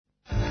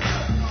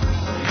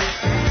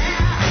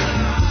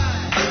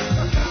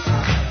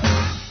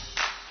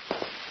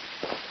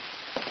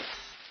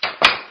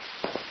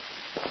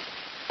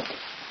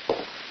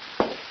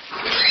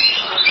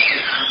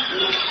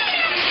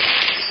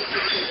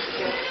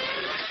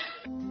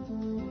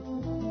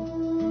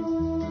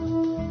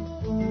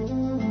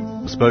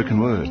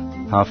Spoken Word,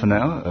 half an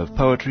hour of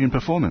poetry and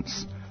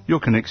performance. Your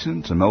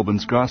connection to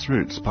Melbourne's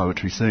grassroots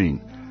poetry scene.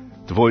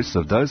 The voice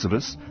of those of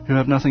us who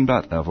have nothing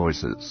but our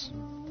voices.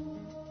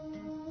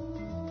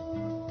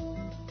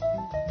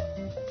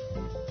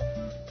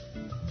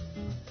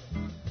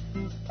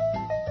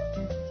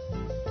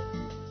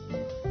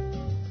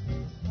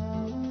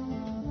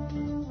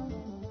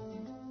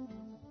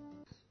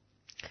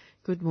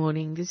 Good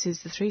morning. This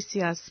is the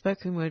 3CR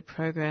Spoken Word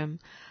program.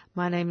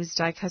 My name is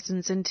Di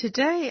Cousins, and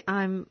today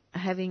I'm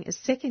having a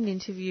second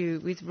interview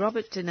with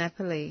Robert Di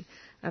Napoli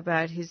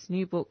about his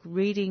new book,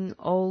 Reading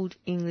Old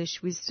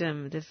English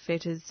Wisdom, The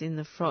Fetters in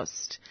the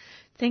Frost.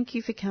 Thank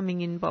you for coming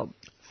in, Bob.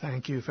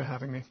 Thank you for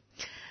having me.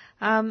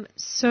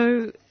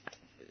 So,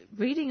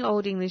 Reading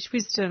Old English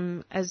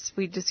Wisdom, as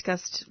we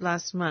discussed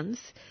last month,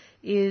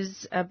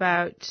 is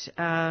about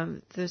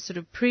the sort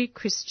of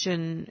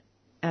pre-Christian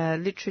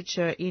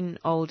literature in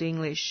Old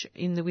English,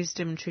 in the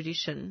wisdom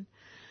tradition.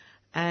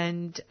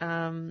 And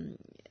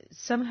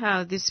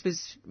somehow this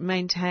was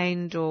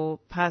maintained or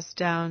passed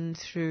down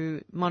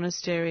through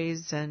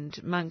monasteries and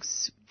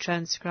monks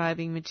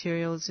transcribing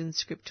materials in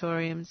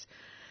scriptoriums.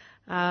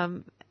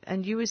 And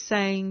you were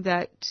saying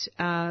that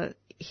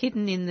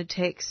hidden in the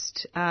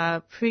text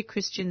are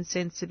pre-Christian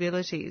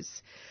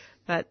sensibilities,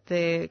 but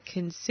they're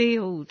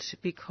concealed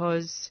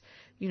because,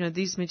 you know,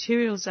 these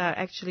materials are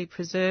actually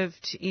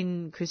preserved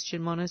in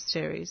Christian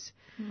monasteries.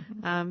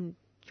 Mm-hmm. Do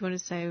you want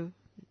to say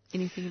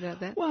anything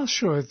about that? Well,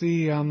 sure.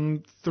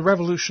 The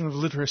revolution of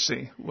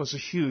literacy was a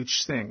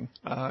huge thing.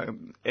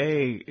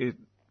 It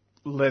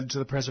led to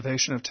the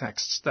preservation of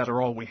texts that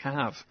are all we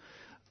have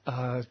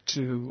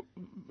to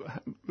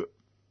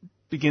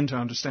begin to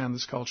understand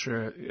this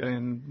culture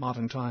in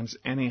modern times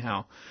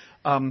anyhow.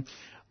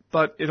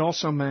 But it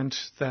also meant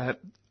that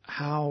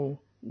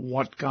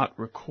what got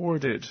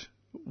recorded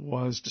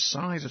was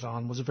decided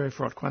on was a very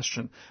fraught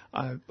question.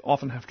 I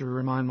often have to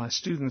remind my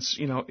students,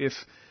 you know, if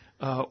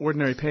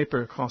ordinary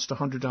paper cost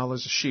 $100 a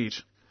sheet,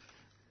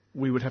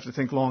 we would have to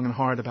think long and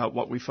hard about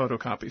what we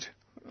photocopied.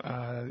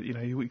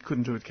 We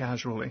couldn't do it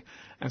casually.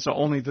 And so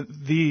only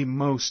the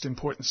most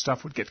important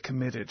stuff would get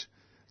committed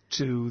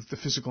to the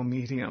physical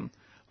medium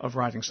of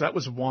writing. So that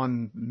was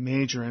one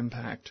major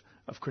impact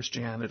of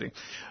Christianity.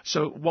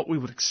 So what we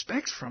would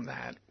expect from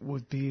that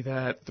would be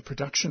that the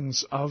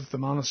productions of the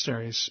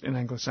monasteries in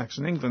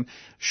Anglo-Saxon England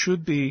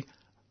should be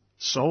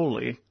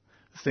solely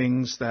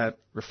things that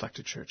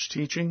reflected church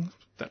teaching,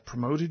 that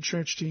promoted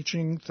church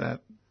teaching, that,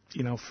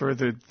 you know,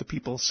 furthered the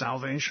people's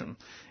salvation,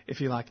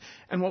 if you like.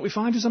 And what we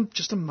find is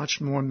just a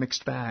much more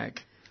mixed bag.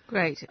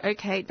 Great.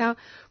 Okay. Now,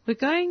 we're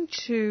going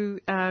to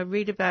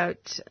read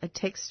about a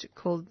text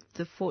called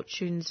The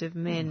Fortunes of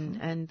Men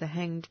and the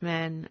Hanged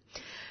Man.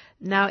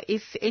 Now,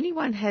 if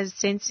anyone has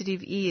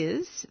sensitive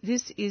ears,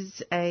 this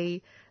is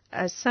a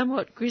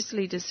somewhat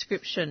grisly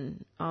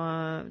description,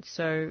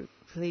 so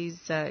please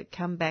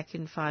come back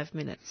in 5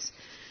 minutes.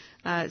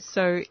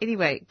 So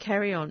anyway,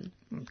 carry on.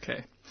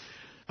 Okay.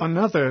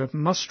 Another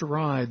must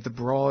ride the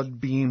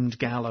broad-beamed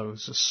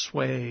gallows, a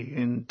sway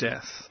in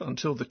death,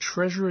 until the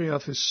treasury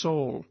of his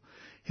soul,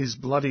 his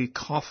bloody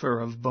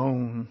coffer of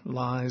bone,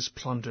 lies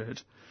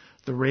plundered.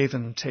 The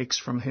raven takes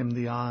from him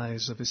the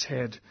eyes of his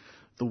head.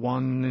 The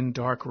one in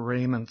dark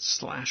raiment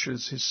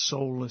slashes his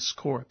soulless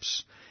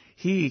corpse.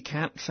 He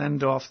can't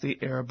fend off the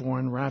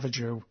airborne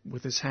ravager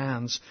with his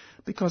hands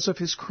because of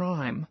his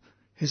crime.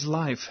 His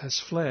life has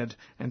fled,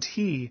 and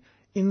he,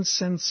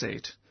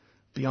 insensate,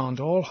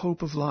 beyond all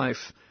hope of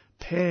life,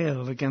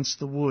 pale against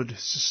the wood,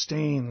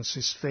 sustains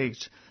his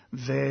fate,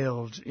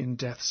 veiled in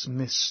death's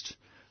mist.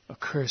 A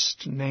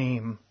cursed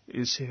name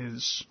is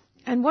his.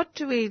 And what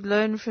do we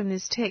learn from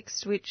this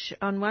text, which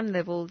on one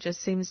level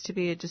just seems to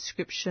be a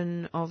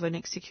description of an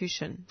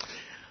execution?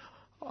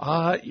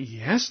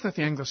 Yes, that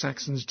the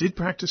Anglo-Saxons did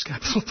practice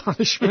capital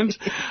punishment.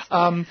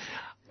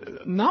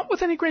 Not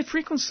with any great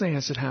frequency,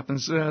 as it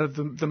happens.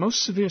 The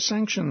most severe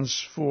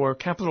sanctions for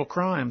capital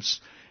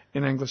crimes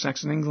in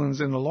Anglo-Saxon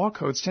England in the law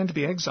codes tend to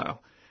be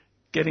exile.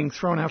 Getting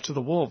thrown out to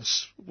the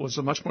wolves was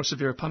a much more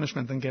severe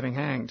punishment than getting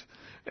hanged,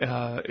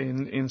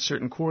 in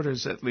certain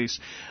quarters at least.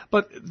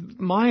 But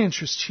my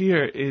interest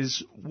here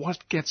is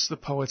what gets the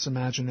poet's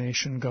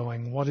imagination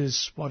going. What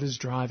is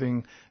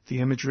driving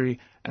the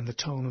imagery and the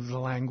tone of the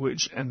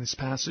language and this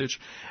passage?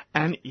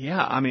 And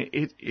yeah, I mean,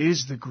 it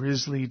is the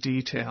grisly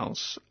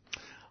details.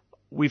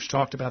 We've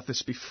talked about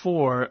this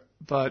before,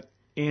 but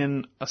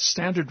in a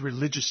standard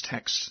religious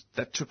text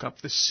that took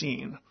up this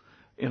scene,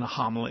 in a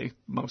homily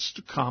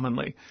most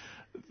commonly,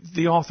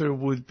 the author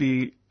would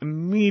be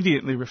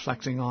immediately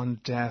reflecting on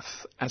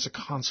death as a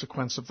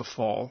consequence of the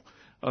fall,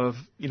 of,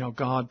 you know,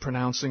 God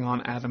pronouncing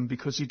on Adam,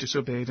 because he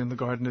disobeyed in the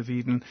Garden of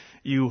Eden,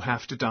 you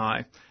have to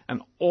die.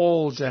 And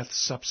all death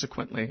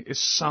subsequently is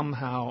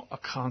somehow a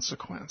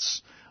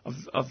consequence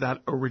of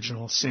that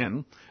original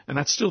sin. And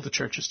that's still the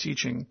Church's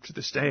teaching to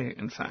this day,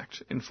 in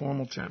fact, in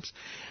formal terms.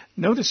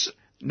 Notice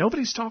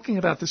nobody's talking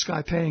about this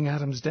guy paying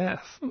Adam's debt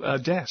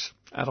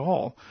at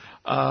all.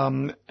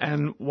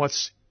 And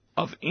what's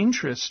of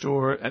interest,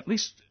 or at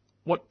least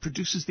what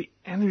produces the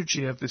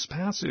energy of this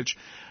passage,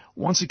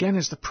 once again,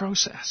 is the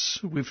process.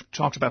 We've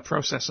talked about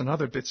process in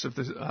other bits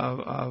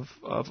of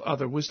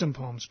other wisdom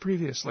poems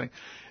previously.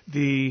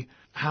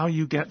 How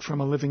you get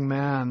from a living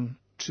man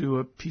to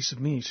a piece of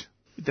meat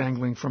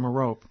dangling from a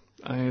rope.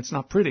 It's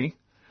not pretty,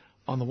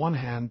 on the one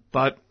hand,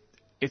 but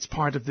it's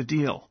part of the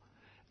deal.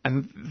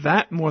 And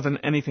that, more than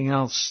anything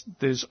else,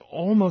 there's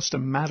almost a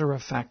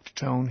matter-of-fact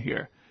tone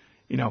here.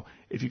 You know,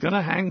 if you're going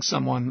to hang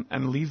someone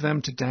and leave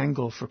them to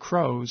dangle for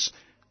crows,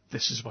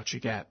 this is what you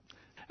get.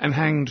 And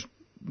hanged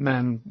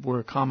men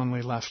were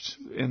commonly left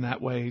in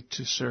that way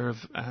to serve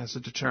as a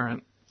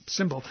deterrent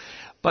symbol.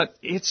 But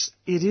it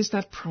is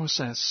that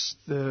process,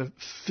 the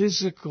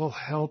physical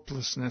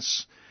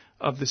helplessness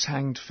of this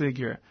hanged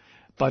figure.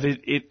 But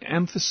it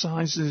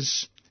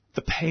emphasizes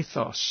the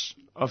pathos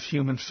of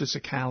human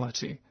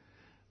physicality,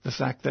 the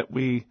fact that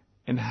we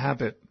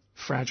inhabit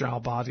fragile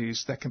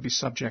bodies that can be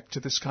subject to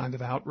this kind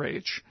of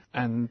outrage,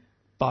 and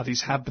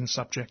bodies have been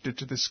subjected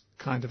to this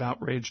kind of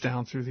outrage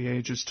down through the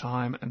ages,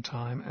 time and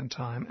time and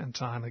time and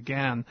time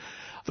again.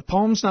 The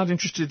poem's not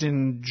interested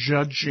in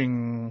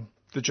judging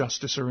the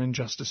justice or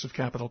injustice of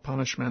capital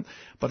punishment,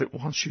 but it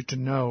wants you to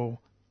know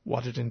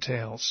what it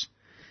entails.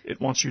 It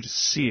wants you to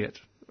see it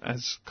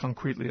as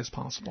concretely as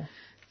possible.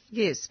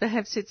 Yes,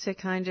 perhaps it's a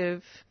kind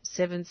of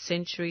 7th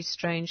century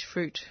strange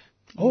fruit.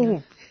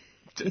 Oh,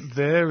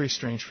 very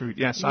strange fruit,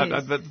 yes.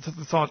 Yes.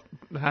 The thought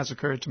has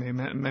occurred to me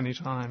many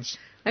times.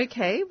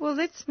 Okay, well,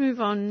 let's move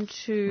on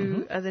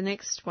to the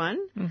next one.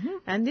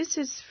 And this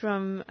is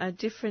from a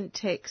different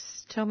text.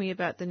 Tell me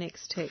about the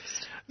next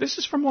text. This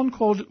is from one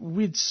called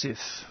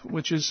Widsith,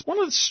 which is one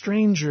of the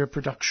stranger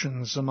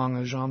productions among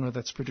a genre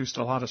that's produced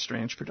a lot of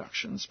strange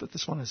productions, but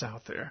this one is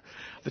out there.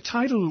 The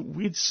title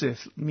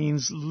Widsith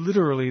means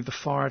literally the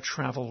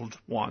far-traveled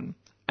one,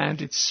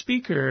 and its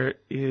speaker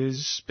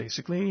is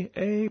basically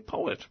a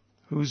poet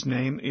whose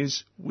name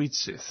is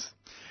Widsith.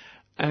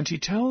 And he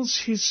tells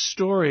his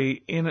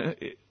story in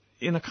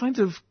a kind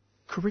of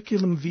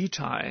curriculum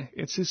vitae.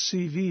 It's his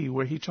CV,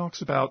 where he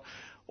talks about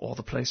all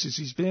the places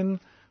he's been,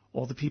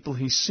 all the people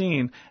he's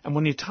seen. And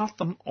when you tot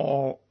them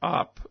all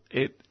up,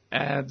 it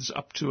adds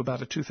up to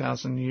about a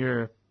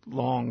 2,000-year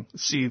long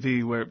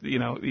CV where, you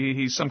know,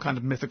 he's some kind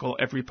of mythical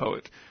every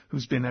poet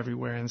who's been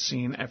everywhere and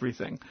seen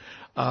everything.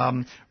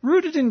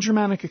 Rooted in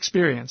Germanic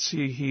experience,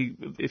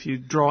 if you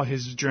draw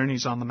his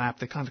journeys on the map,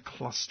 they kind of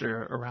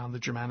cluster around the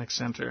Germanic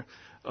center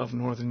of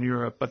Northern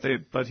Europe,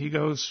 but he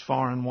goes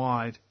far and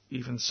wide,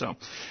 even so.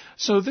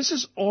 So this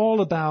is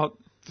all about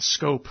the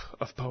scope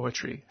of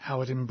poetry,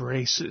 how it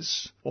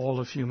embraces all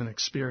of human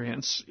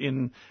experience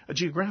in a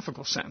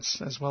geographical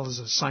sense as well as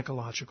a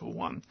psychological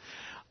one.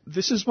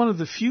 This is one of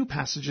the few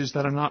passages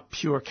that are not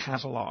pure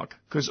catalog,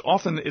 because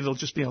often it'll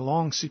just be a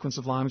long sequence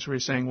of lines where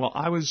he's saying, well,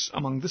 I was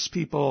among this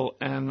people,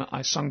 and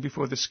I sung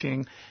before this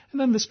king, and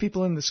then this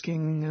people and this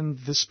king, and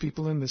this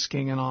people and this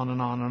king, and on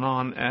and on and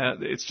on.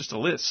 It's just a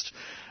list.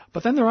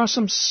 But then there are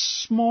some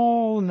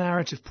small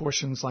narrative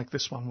portions like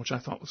this one, which I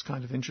thought was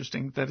kind of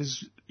interesting, that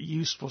is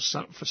useful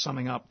for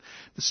summing up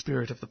the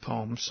spirit of the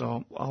poem.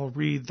 So I'll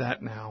read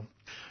that now.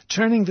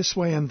 Turning this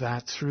way and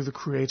that through the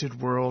created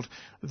world,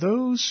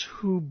 those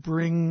who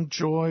bring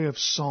joy of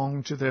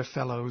song to their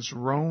fellows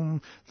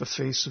roam the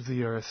face of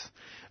the earth.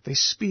 They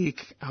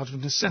speak out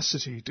of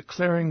necessity,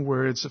 declaring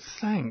words of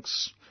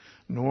thanks.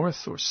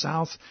 North or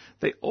south,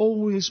 they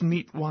always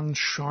meet one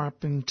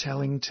sharp in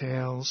telling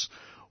tales,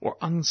 or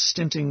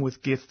unstinting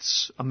with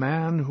gifts, a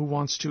man who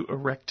wants to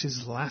erect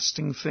his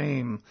lasting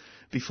fame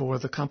before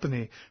the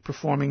company,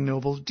 performing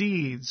noble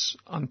deeds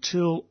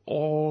until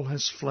all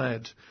has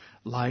fled,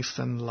 life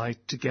and light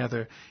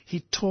together.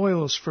 He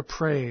toils for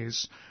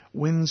praise,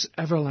 wins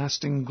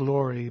everlasting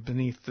glory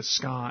beneath the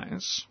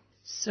skies.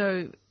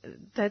 So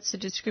that's a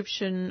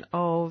description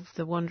of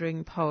the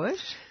wandering poet?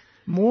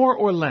 More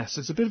or less.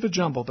 It's a bit of a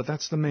jumble, but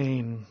that's the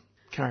main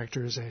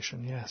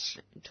characterization, yes.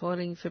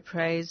 Toiling for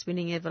praise,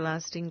 winning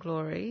everlasting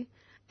glory,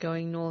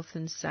 going north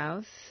and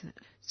south.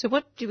 So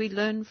what do we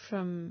learn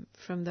from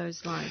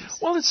those lines?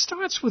 Well, it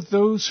starts with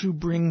those who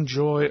bring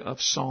joy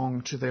of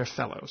song to their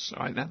fellows.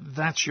 All right,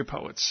 that's your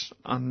poets,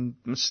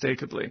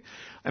 unmistakably.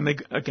 And they,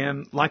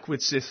 again, like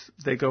Widsith,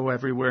 they go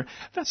everywhere.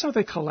 That's how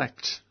they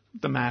collect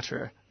the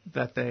matter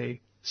that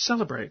they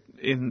celebrate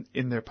in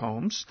their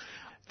poems.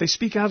 They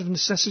speak out of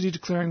necessity,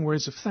 declaring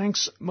words of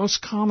thanks,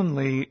 most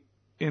commonly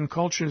in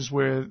cultures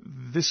where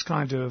this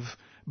kind of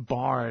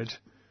bard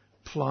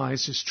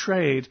plies his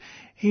trade.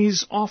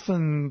 He's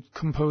often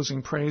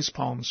composing praise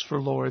poems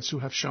for lords who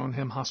have shown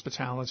him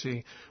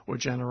hospitality or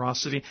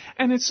generosity.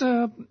 And it's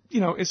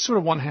it's sort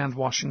of one hand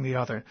washing the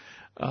other.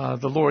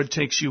 The Lord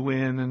takes you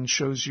in and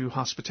shows you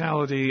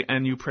hospitality,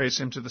 and you praise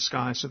him to the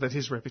sky so that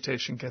his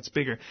reputation gets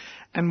bigger.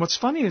 And what's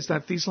funny is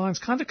that these lines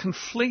kind of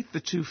conflate the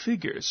two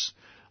figures.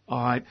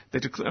 All right,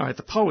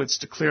 the poets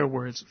declare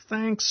words of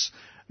thanks.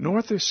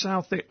 North or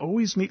south, they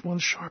always meet one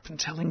sharp in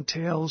telling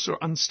tales or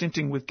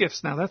unstinting with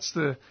gifts. Now, that's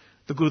the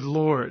good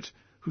Lord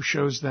who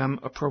shows them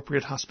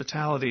appropriate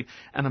hospitality,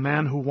 and a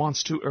man who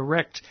wants to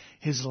erect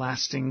his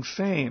lasting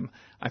fame.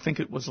 I think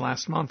it was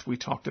last month we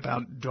talked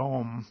about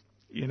Dom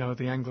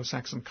the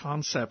Anglo-Saxon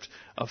concept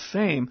of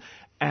fame.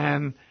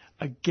 And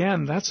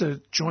again, that's a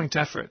joint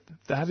effort.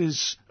 That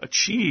is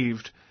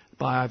achieved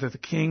by either the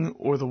king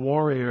or the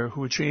warrior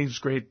who achieves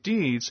great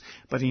deeds,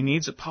 but he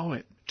needs a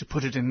poet to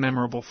put it in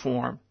memorable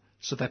form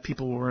so that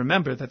people will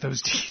remember that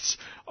those deeds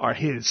are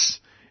his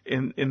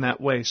in that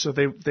way. So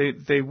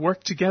they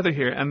work together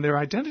here, and their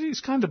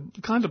identities kind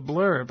of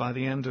blur by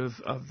the end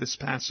of this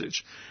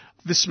passage.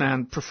 This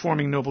man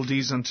performing noble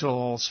deeds until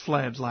all's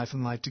fled, life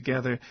and light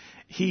together,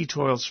 he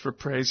toils for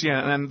praise.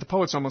 Yeah, and the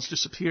poet's almost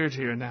disappeared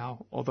here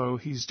now, although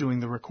he's doing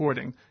the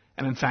recording.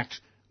 And in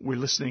fact, we're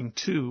listening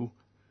to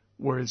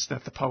words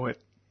that the poet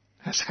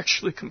has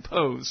actually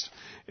composed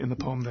in the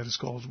poem that is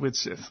called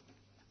Widsith.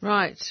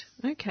 Right,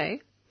 okay.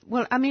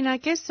 Well, I mean, I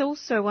guess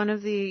also one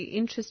of the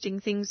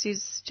interesting things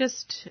is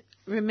just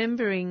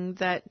remembering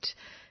that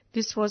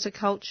this was a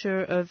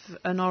culture of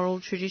an oral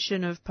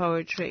tradition of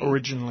poetry.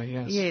 Originally,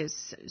 yes.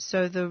 Yes.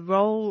 So the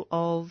role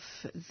of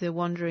the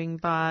wandering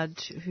bard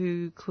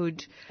who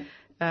could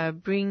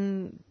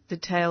bring the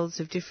tales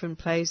of different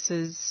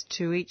places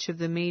to each of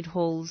the mead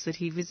halls that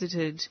he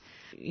visited,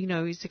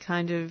 is a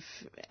kind of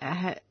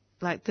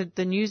like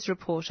the news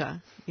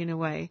reporter, in a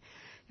way,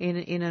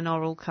 in an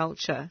oral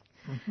culture.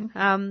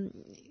 Mm-hmm.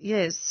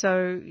 Yes,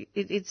 so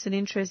it's an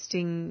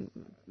interesting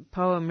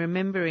poem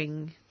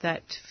remembering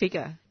that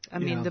figure. I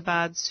mean, the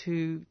bards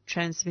who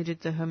transmitted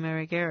the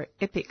Homeric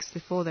epics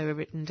before they were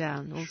written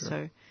down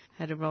also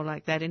had a role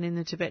like that. And in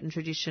the Tibetan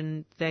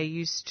tradition, they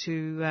used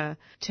to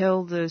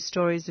tell the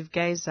stories of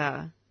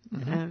Gezar,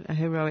 a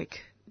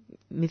heroic,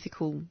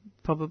 mythical,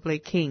 probably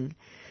king.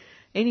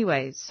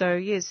 Anyway, so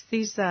yes,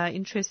 these are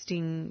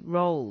interesting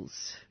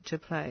roles to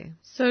play.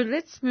 So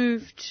let's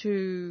move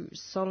to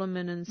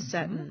Solomon and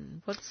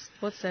Saturn.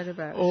 What's that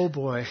about? Oh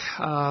boy,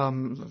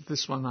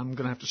 this one I'm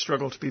going to have to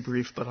struggle to be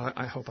brief, but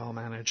I hope I'll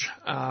manage.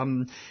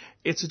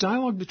 It's a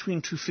dialogue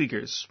between two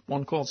figures,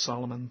 one called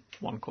Solomon,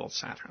 one called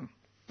Saturn.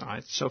 All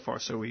right, so far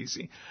so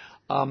easy.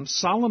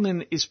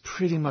 Solomon is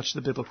pretty much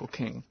the biblical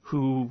king,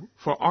 who,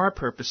 for our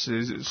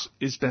purposes,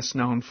 is best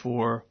known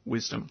for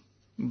wisdom.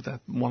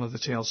 That one of the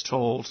tales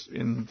told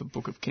in the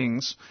Book of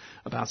Kings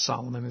about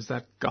Solomon is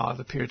that God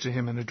appeared to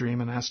him in a dream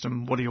and asked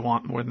him, "What do you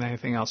want more than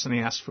anything else?" And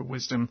he asked for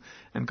wisdom,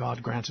 and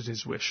God granted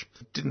his wish.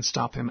 It didn't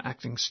stop him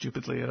acting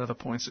stupidly at other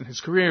points in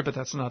his career, but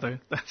that's another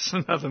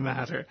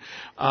matter.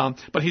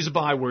 But he's a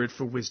byword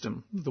for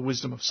wisdom, the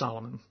wisdom of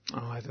Solomon.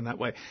 All right, in that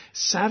way.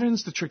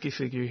 Saturn's the tricky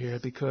figure here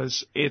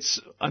because it's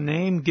a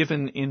name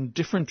given in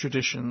different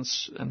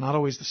traditions, and not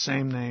always the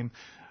same name.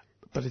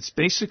 But it's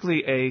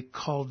basically a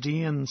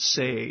Chaldean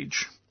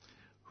sage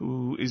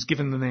who is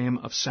given the name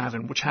of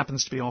Saturn, which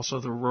happens to be also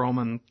the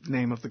Roman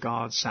name of the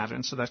god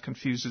Saturn, so that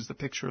confuses the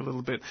picture a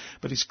little bit.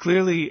 But he's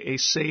clearly a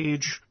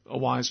sage, a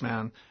wise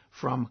man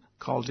from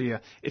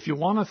Chaldea. If you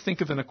want to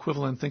think of an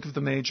equivalent, think of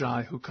the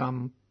Magi who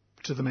come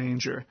to the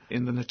manger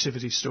in the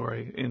nativity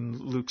story in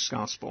Luke's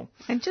Gospel.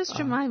 And just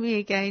remind me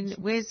again,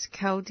 where's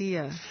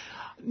Chaldea?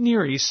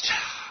 Near East.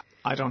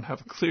 I don't have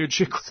a clear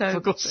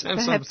geographical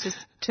sense. Perhaps it's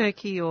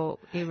Turkey or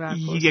Iraq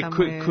or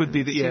somewhere. Could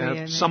be.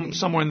 Syria,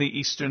 somewhere in the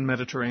Eastern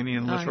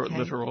Mediterranean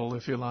littoral,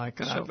 if you like.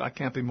 Sure. I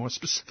can't be more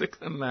specific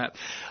than that.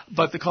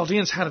 But the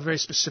Chaldeans had a very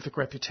specific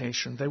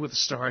reputation. They were the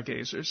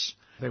stargazers.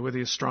 They were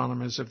the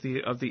astronomers of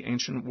the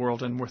ancient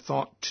world, and were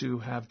thought to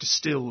have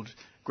distilled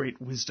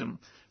great wisdom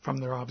from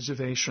their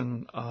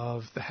observation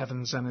of the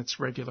heavens and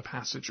its regular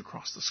passage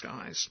across the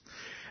skies.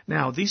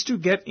 Now, these two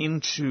get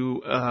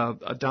into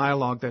a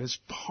dialogue that is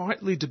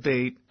partly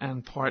debate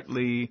and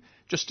partly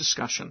just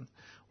discussion,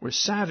 where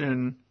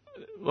Saturn,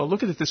 well,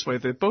 look at it this way,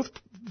 they're both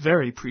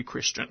very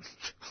pre-Christian,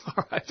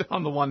 all right,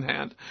 on the one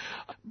hand,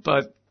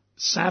 but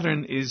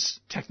Saturn is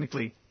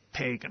technically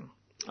pagan,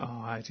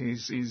 all right,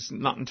 he's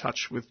not in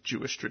touch with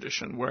Jewish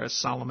tradition, whereas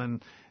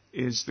Solomon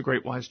is the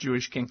great wise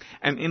Jewish king.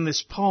 And in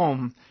this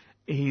poem,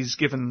 he's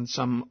given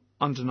some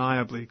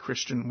undeniably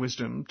Christian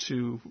wisdom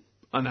to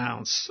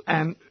announce.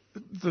 And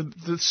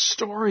the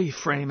story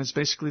frame is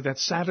basically that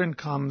Saturn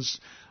comes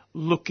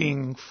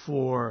looking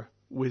for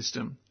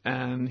wisdom,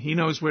 and he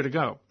knows where to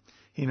go.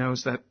 He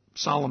knows that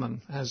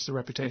Solomon has the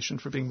reputation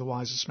for being the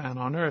wisest man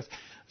on earth.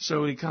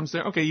 So he comes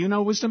there, okay, you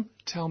know wisdom?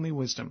 Tell me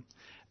wisdom.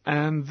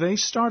 And they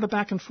start a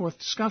back and forth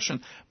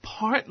discussion.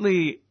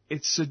 Partly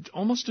it's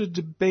almost a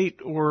debate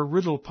or a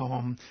riddle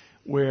poem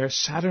where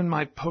Saturn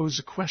might pose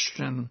a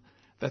question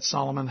that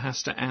Solomon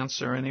has to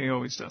answer, and he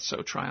always does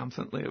so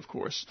triumphantly, of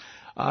course.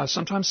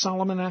 Sometimes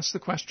Solomon asks the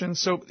question,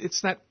 so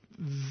it's that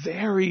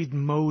varied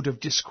mode of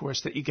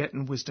discourse that you get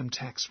in wisdom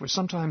texts, where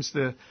sometimes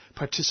the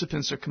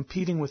participants are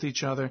competing with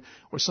each other,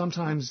 or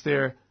sometimes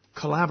they're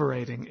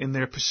collaborating in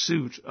their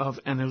pursuit of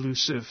an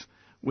elusive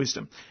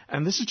wisdom.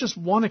 And this is just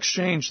one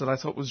exchange that I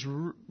thought was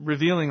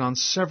revealing on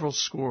several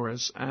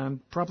scores, and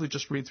probably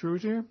just read through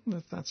it here,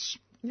 if that's...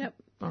 Yep.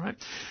 All right.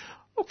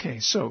 Okay,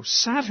 so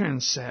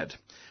Saturn said,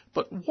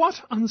 "But what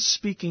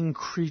unspeaking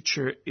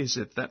creature is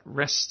it that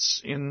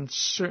rests in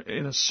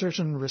a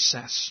certain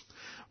recess?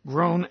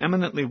 Grown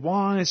eminently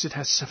wise, it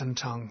has 7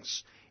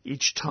 tongues.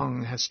 Each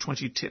tongue has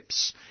 20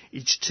 tips.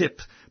 Each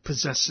tip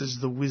possesses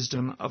the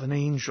wisdom of an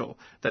angel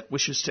that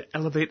wishes to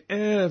elevate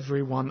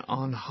everyone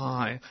on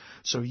high.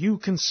 So you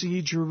can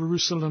see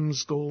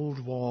Jerusalem's gold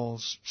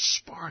walls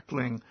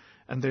sparkling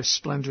and their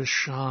splendor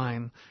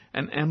shine,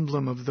 an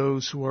emblem of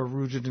those who are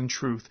rooted in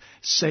truth.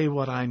 Say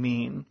what I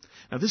mean.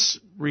 Now this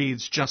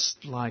reads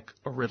just like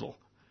a riddle.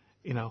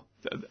 You know,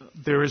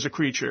 there is a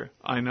creature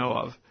I know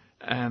of,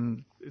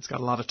 and it's got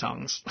a lot of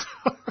tongues,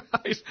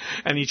 right?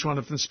 And each one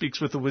of them speaks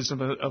with the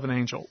wisdom of an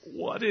angel.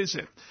 What is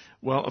it?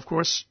 Well, of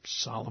course,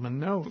 Solomon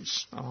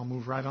knows. I'll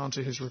move right on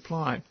to his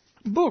reply.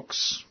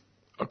 Books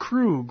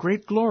accrue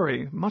great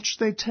glory, much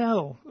they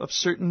tell of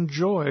certain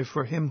joy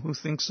for him who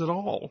thinks at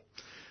all.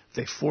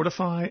 They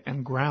fortify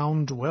and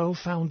ground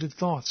well-founded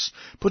thoughts,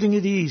 putting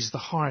at ease the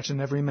heart in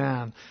every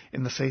man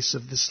in the face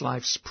of this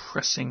life's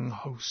pressing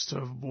host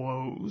of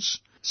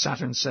woes.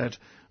 Saturn said,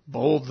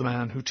 "Bold the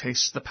man who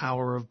tastes the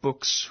power of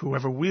books.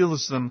 Whoever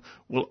wields them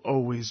will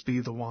always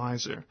be the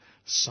wiser."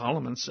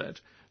 Solomon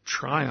said,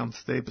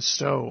 "Triumph they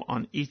bestow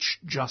on each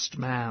just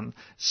man,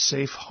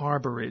 safe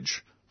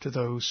harborage to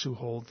those who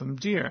hold them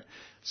dear."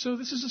 So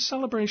this is a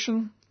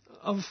celebration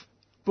of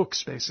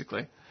books,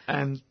 basically.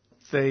 And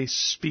they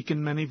speak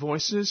in many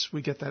voices.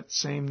 We get that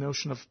same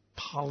notion of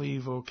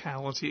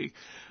polyvocality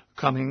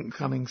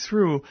coming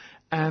through.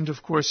 And,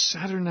 of course,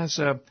 Saturn as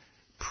a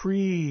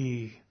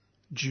pre-Judaic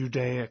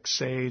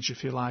sage,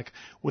 if you like,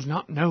 would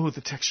not know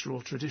the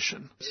textual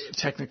tradition,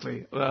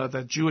 technically,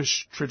 that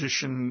Jewish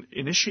tradition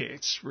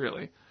initiates,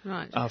 really,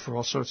 Right. For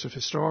all sorts of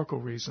historical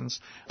reasons.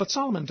 But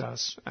Solomon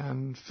does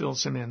and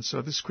fills him in.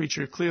 So this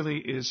creature clearly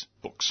is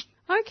books.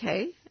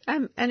 Okay.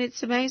 And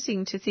it's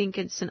amazing to think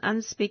it's an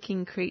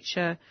unspeaking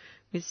creature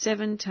with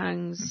 7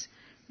 tongues,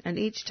 and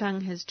each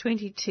tongue has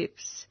 20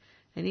 tips,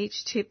 and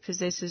each tip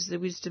possesses the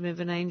wisdom of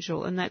an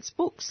angel, and that's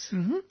books.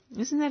 Mm-hmm.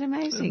 Isn't that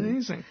amazing?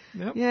 Amazing.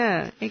 Yep.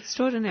 Yeah,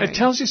 extraordinary. It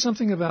tells you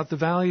something about the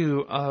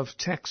value of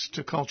text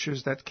to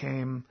cultures that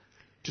came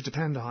to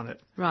depend on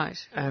it. Right.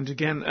 And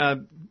again,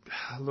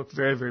 look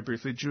very, very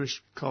briefly,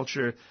 Jewish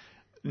culture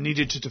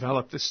needed to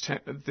develop this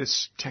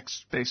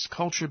text-based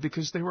culture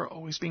because they were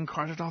always being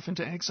carted off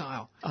into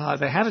exile.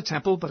 They had a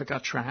temple, but it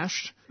got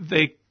trashed.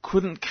 They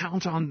couldn't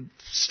count on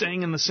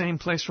staying in the same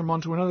place from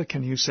one to another.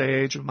 Can you say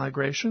age of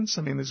migrations?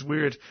 I mean, there's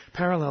weird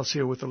parallels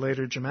here with the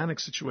later Germanic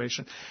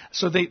situation.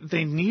 So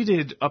they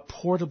needed a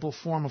portable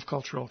form of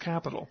cultural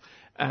capital.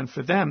 And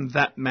for them,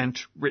 that meant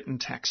written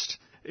text.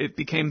 It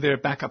became their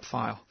backup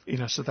file,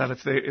 so that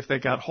if they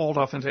got hauled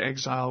off into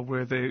exile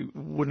where they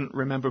wouldn't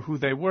remember who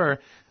they were,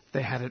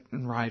 they had it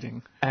in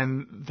writing.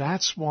 And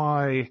that's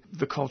why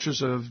the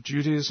cultures of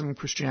Judaism,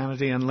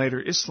 Christianity, and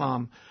later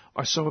Islam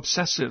are so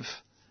obsessive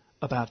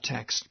about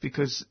text,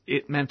 because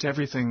it meant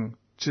everything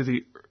to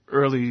the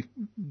early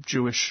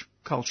Jewish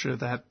culture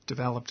that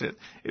developed it.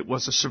 It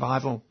was a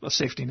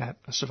safety net,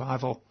 a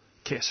survival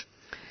kit.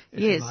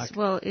 Yes,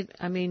 well,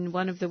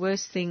 one of the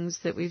worst things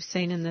that we saw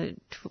in the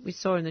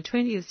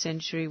 20th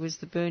century was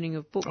the burning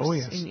of books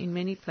in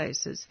many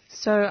places.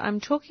 So I'm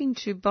talking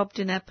to Bob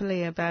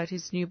DiNapoli about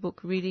his new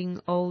book, Reading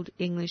Old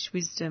English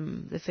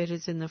Wisdom, The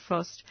Fetters in the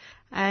Frost.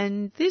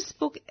 And this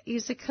book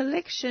is a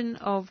collection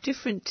of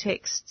different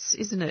texts,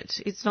 isn't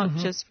it? It's not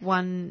just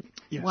one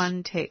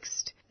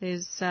text.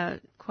 There's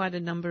quite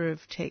a number of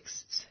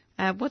texts.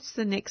 What's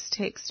the next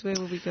text? Where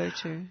will we go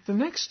to? The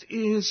next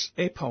is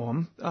a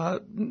poem,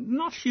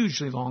 not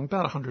hugely long,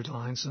 about 100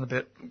 lines and a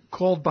bit,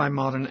 called by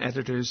modern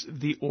editors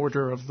The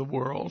Order of the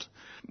World,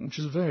 which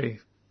is a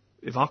very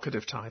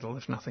evocative title,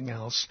 if nothing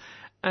else.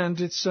 And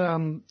it's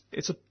a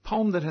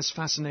poem that has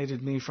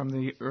fascinated me from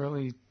the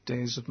early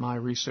days of my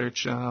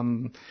research.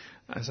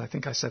 As I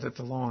think I said at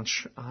the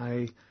launch,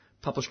 I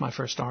published my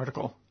first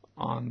article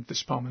on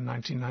this poem in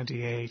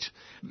 1998.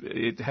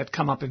 It had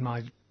come up in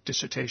my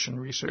dissertation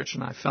research,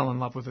 and I fell in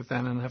love with it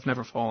then and have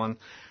never fallen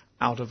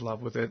out of love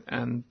with it.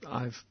 And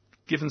I've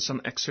given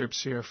some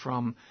excerpts here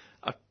from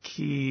a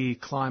key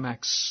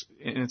climax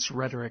in its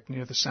rhetoric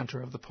near the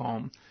center of the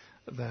poem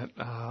that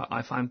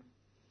I find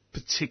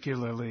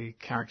particularly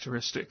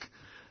characteristic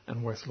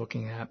and worth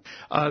looking at.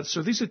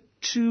 So these are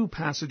 2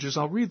 passages.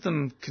 I'll read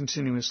them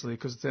continuously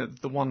because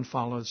the one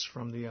follows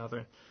from the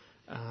other,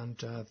 and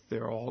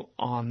they're all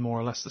on more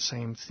or less the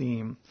same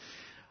theme.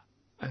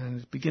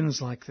 And it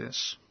begins like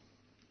this.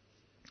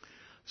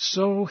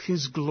 So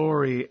his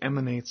glory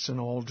emanates in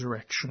all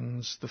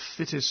directions, the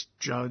fittest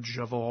judge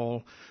of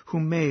all, who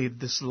made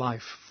this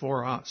life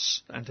for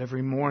us, and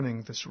every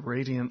morning this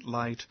radiant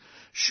light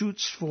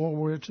shoots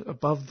forward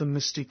above the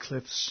misty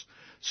cliffs,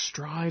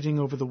 striding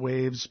over the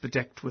waves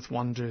bedecked with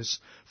wonders,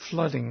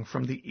 flooding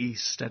from the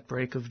east at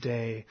break of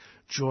day,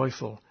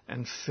 joyful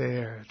and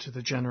fair to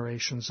the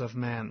generations of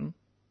men.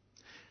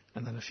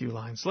 And then a few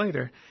lines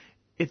later,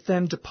 it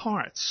then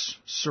departs,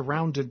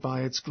 surrounded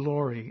by its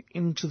glory,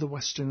 into the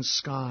western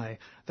sky,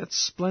 that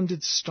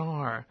splendid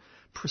star,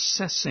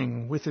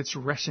 processing with its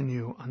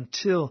retinue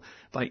until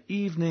by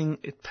evening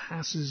it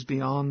passes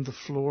beyond the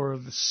floor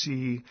of the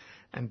sea,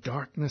 and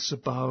darkness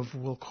above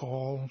will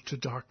call to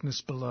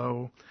darkness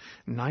below.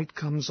 Night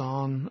comes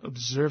on,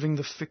 observing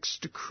the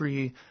fixed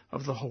decree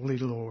of the Holy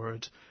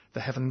Lord. The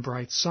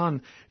heaven-bright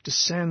sun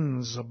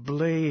descends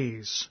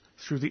ablaze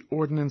through the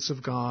ordinance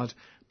of God,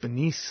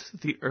 beneath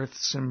the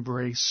earth's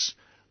embrace,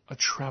 a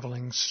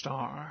traveling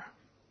star.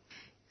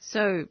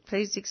 So,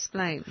 please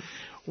explain.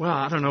 Well,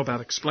 I don't know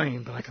about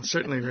explain, but I can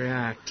certainly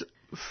react.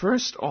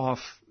 First off,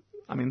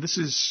 I mean, this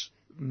is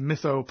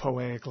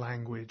mythopoeic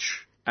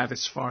language at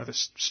its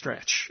farthest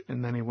stretch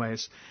in many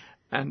ways.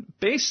 And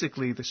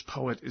basically, this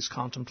poet is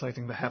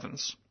contemplating the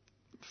heavens,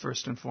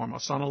 first and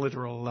foremost, on a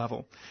literal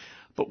level.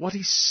 But what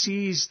he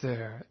sees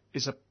there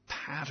is a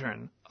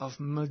pattern of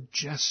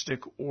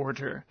majestic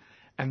order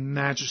and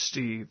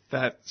majesty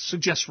that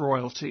suggests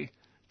royalty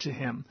to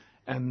him.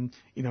 And,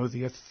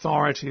 the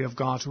authority of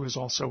God, who is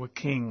also a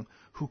king,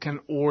 who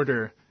can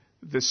order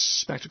this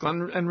spectacle.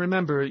 And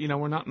remember,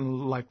 we're not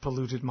in like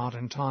polluted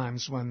modern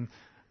times when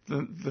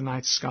the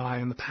night sky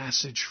and the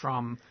passage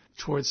from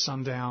towards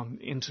sundown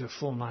into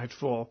full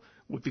nightfall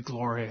would be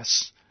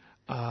glorious.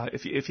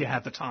 If you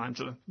had the time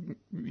to,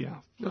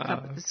 look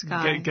up at the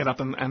sky. Get up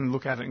and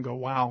look at it and go,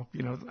 wow,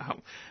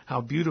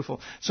 how beautiful.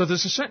 So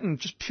there's a certain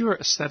just pure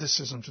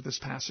aestheticism to this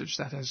passage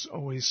that has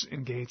always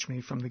engaged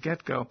me from the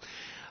get-go.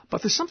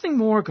 But there's something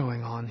more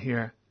going on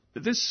here.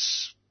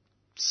 This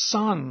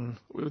sun,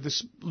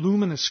 this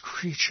luminous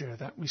creature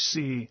that we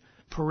see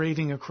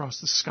parading across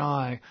the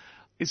sky,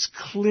 is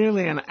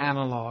clearly an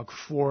analog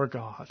for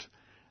God.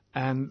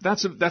 And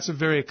that's a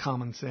very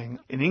common thing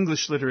in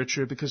English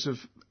literature because of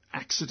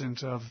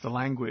accident of the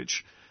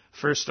language.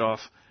 First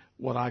off,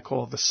 what I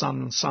call the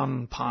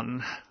sun-sun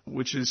pun,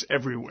 which is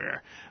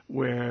everywhere,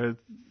 where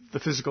the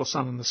physical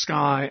sun in the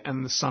sky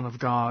and the Son of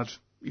God,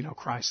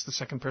 Christ, the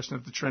second person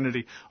of the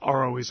Trinity,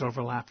 are always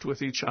overlapped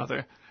with each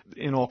other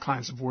in all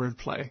kinds of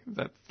wordplay.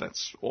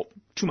 That's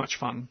too much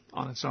fun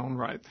on its own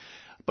right.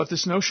 But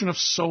this notion of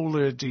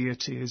solar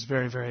deity is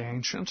very, very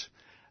ancient.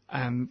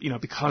 And,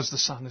 because the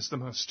sun is the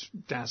most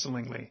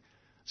dazzlingly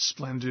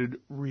splendid,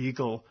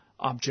 regal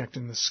object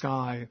in the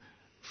sky,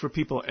 for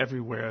people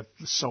everywhere,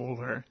 the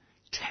solar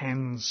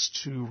tends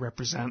to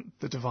represent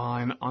the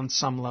divine on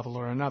some level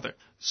or another.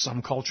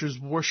 Some cultures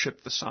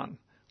worship the sun,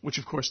 which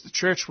of course the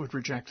church would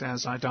reject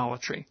as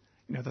idolatry.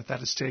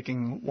 That is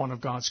taking one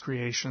of God's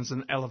creations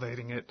and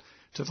elevating it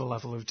to the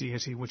level of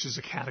deity, which is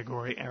a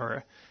category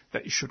error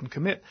that you shouldn't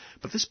commit.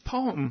 But this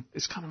poem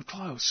is kind of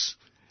close.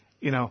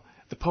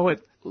 The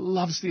poet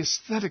loves the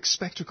aesthetic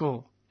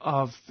spectacle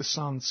of the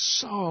sun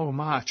so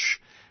much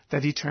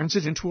that he turns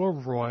it into a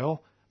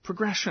royal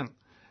progression.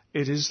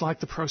 It is like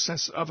the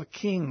process of a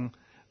king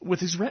with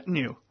his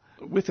retinue,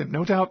 with him,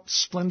 no doubt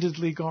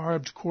splendidly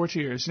garbed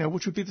courtiers,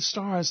 which would be the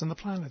stars and the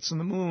planets and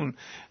the moon,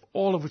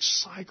 all of which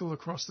cycle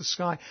across the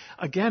sky,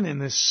 again in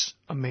this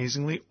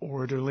amazingly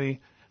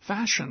orderly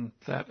fashion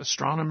that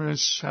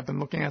astronomers have been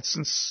looking at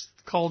since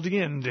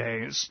Chaldean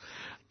days,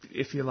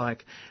 if you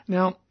like.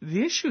 Now,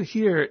 the issue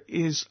here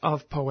is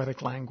of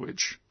poetic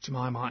language, to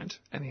my mind,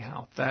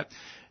 anyhow, that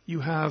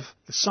you have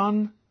the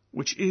sun,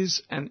 which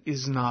is and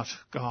is not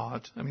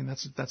God. I mean,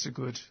 that's a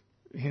good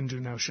Hindu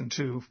notion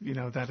too.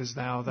 That is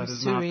thou, that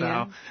is not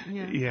thou.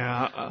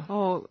 Yeah.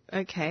 Oh,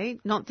 okay.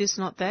 Not this,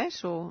 not that,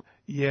 or?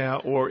 Yeah,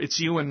 or it's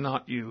you and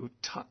not you.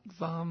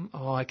 Tattvam.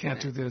 Oh, I can't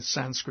do the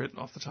Sanskrit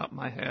off the top of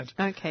my head.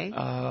 Okay.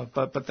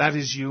 But that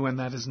is you and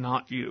that is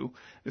not you.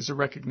 There's a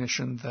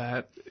recognition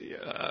that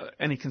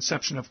any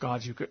conception of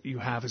God you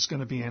have is going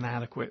to be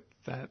inadequate.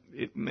 That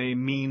it may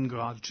mean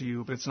God to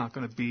you, but it's not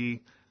going to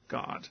be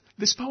God.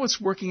 This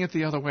poet's working it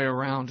the other way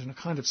around in a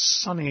kind of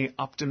sunny,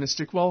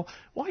 optimistic, well,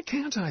 why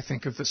can't I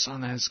think of the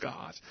sun as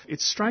God?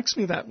 It strikes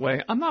me that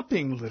way. I'm not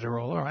being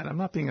literal, all right? I'm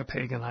not being a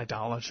pagan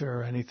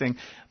idolater or anything,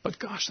 but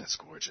gosh, that's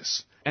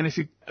gorgeous. And if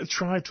you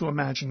try to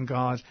imagine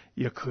God,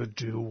 you could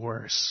do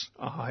worse,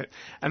 all right?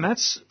 And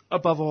that's,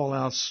 above all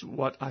else,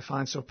 what I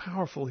find so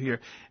powerful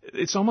here.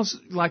 It's almost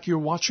like you're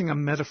watching a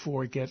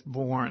metaphor get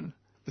born.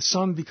 The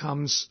sun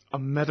becomes a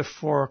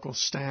metaphorical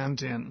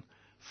stand-in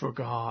for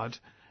God.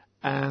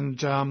 And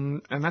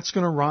that's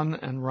going to run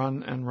and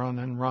run and run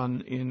and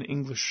run in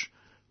English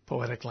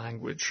poetic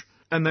language.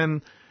 And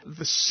then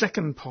the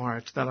second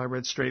part that I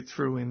read straight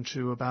through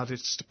into about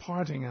its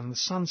departing and the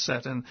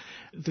sunset and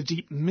the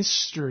deep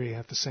mystery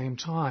at the same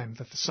time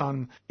that the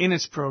sun, in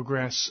its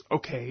progress,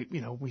 okay,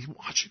 we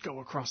watch it go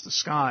across the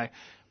sky,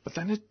 but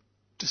then it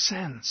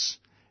descends.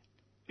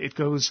 It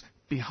goes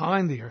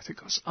behind the earth,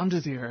 it goes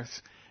under the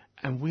earth,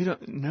 and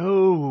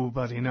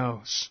nobody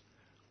knows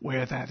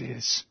where that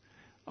is.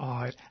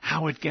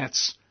 How it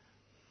gets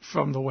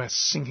from the west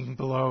sinking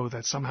below,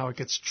 that somehow it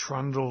gets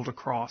trundled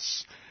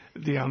across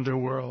the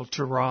underworld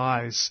to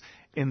rise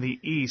in the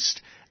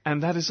east.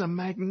 And that is a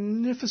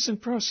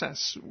magnificent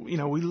process. We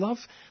love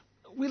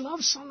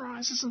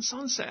sunrises and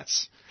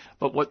sunsets.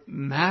 But what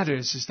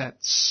matters is that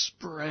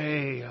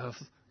spray of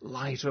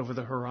light over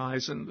the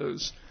horizon,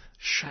 those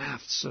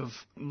shafts of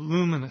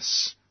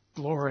luminous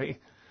glory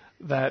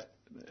that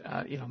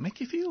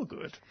make you feel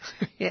good.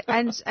 Yeah,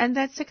 and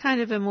that's a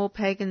kind of a more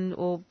pagan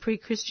or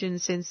pre-Christian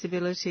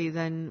sensibility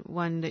than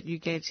one that you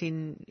get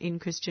in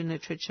Christian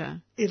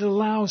literature. It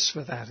allows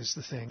for that, is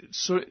the thing.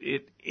 So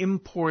it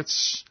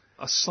imports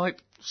a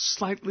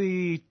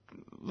slightly,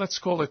 let's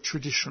call it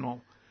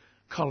traditional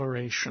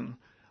coloration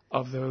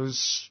of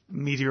those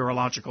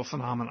meteorological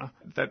phenomena,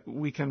 that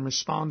we can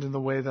respond in the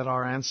way that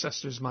our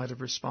ancestors might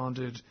have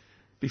responded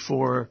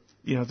before,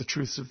 the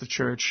truths of the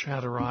church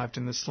had arrived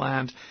in this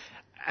land.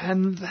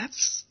 And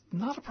that's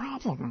not a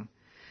problem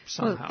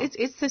somehow. Well,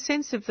 it's the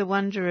sense of the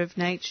wonder of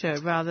nature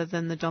rather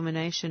than the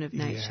domination of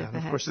nature,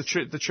 perhaps. Of course,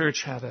 the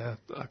church had a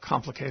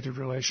complicated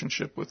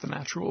relationship with the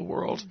natural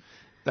world.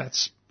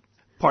 That's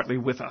partly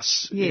with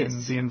us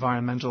in the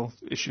environmental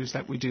issues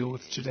that we deal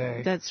with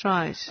today. That's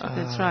right.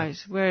 That's right.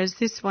 Whereas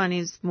this one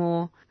is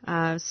more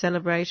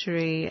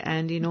celebratory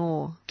and in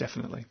awe.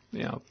 Definitely.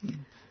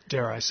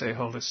 Dare I say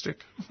holistic.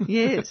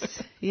 Yes.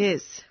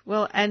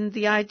 Well, and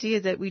the idea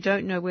that we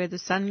don't know where the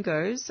sun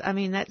goes, I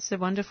mean, that's a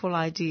wonderful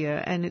idea,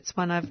 and it's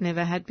one I've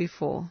never had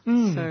before.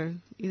 So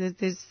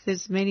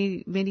there's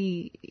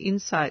many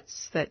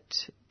insights that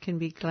can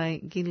be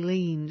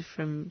gleaned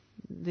from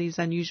these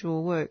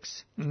unusual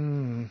works.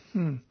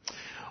 Mm-hmm.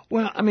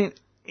 Well, I mean,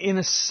 in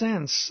a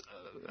sense,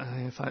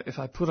 if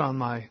I put on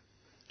my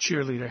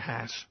cheerleader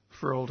hat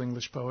for Old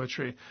English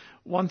poetry,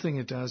 one thing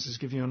it does is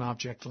give you an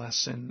object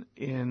lesson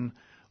in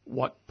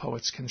what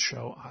poets can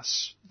show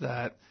us,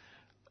 that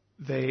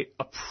they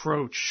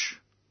approach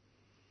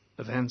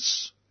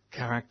events,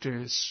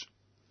 characters,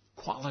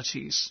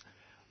 qualities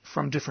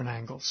from different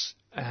angles.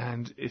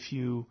 And if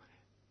you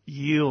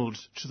yield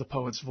to the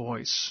poet's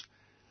voice,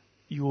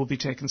 you will be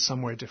taken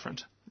somewhere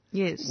different.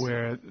 Yes.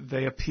 Where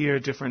they appear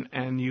different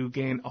and you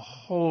gain a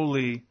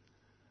wholly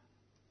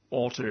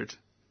altered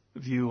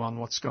view on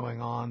what's going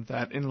on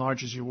that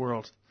enlarges your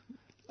world,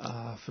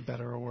 for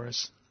better or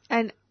worse.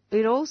 And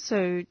it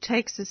also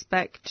takes us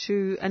back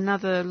to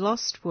another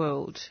lost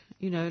world,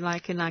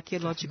 like an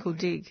archaeological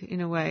dig in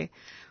a way,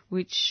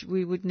 which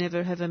we would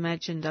never have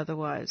imagined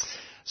otherwise.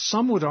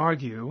 Some would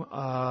argue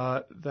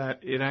that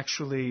it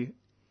actually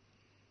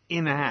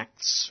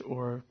enacts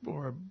or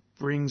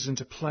brings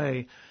into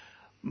play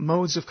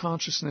modes of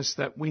consciousness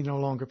that we no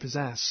longer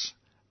possess,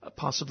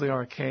 possibly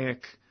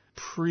archaic,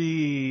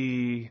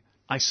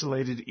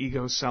 pre-isolated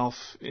ego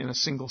self in a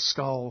single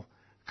skull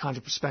kind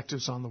of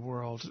perspectives on the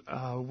world,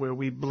 where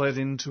we bled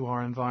into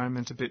our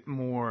environment a bit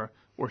more,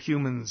 or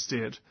humans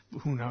did,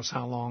 who knows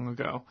how long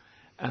ago,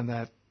 and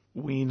that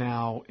we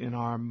now, in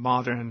our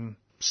modern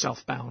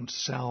self-bound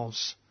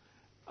selves,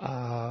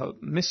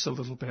 miss a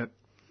little bit,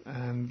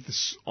 and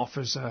this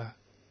offers a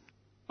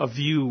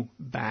view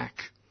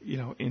back,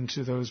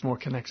 into those more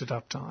connected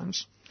up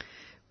times.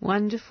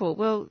 Wonderful.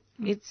 Well,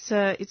 it's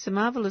a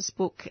marvellous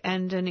book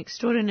and an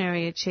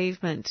extraordinary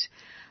achievement.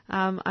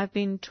 I've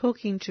been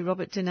talking to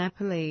Robert Di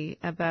Napoli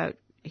about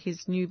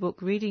his new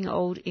book, Reading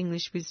Old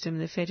English Wisdom,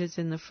 The Fetters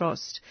and the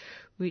Frost,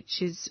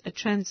 which is a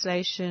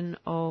translation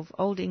of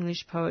Old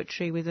English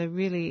poetry with a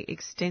really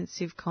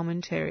extensive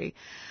commentary.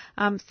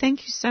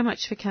 Thank you so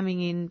much for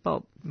coming in,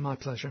 Bob. My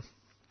pleasure.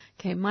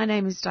 Okay, my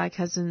name is Di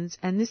Cousins,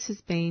 and this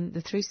has been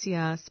the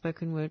 3CR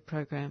Spoken Word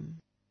Program.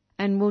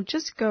 And we'll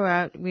just go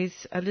out with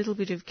a little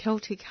bit of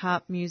Celtic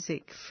harp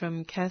music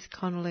from Kath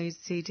Connolly's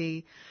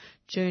CD,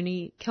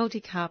 Journey,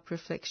 Celtic Harp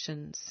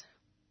Reflections.